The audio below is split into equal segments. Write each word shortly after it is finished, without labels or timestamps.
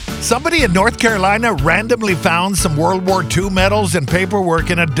Somebody in North Carolina randomly found some World War II medals and paperwork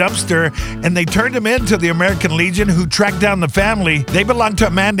in a dumpster, and they turned them in to the American Legion, who tracked down the family. They belonged to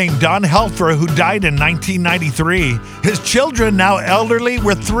a man named Donald Helfer, who died in 1993. His children, now elderly,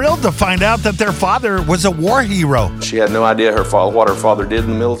 were thrilled to find out that their father was a war hero. She had no idea what her father did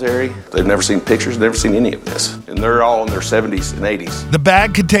in the military. They've never seen pictures, never seen any of this. And they're all in their 70s and 80s. The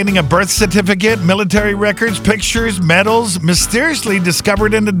bag containing a birth certificate, military records, pictures, medals, mysteriously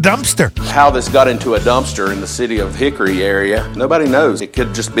discovered in the dumpster. How this got into a dumpster in the city of Hickory area, nobody knows. It could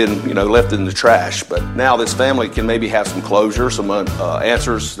have just been, left in the trash. But now this family can maybe have some closure, some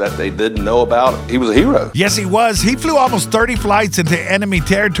answers that they didn't know about. He was a hero. Yes, he was. He flew almost 30 flights into enemy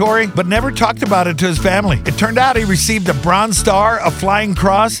territory, but never talked about it to his family. It turned out he received a Bronze Star, a Flying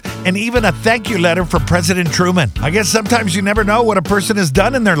Cross, and even a thank you letter from President Truman. I guess sometimes you never know what a person has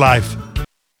done in their life.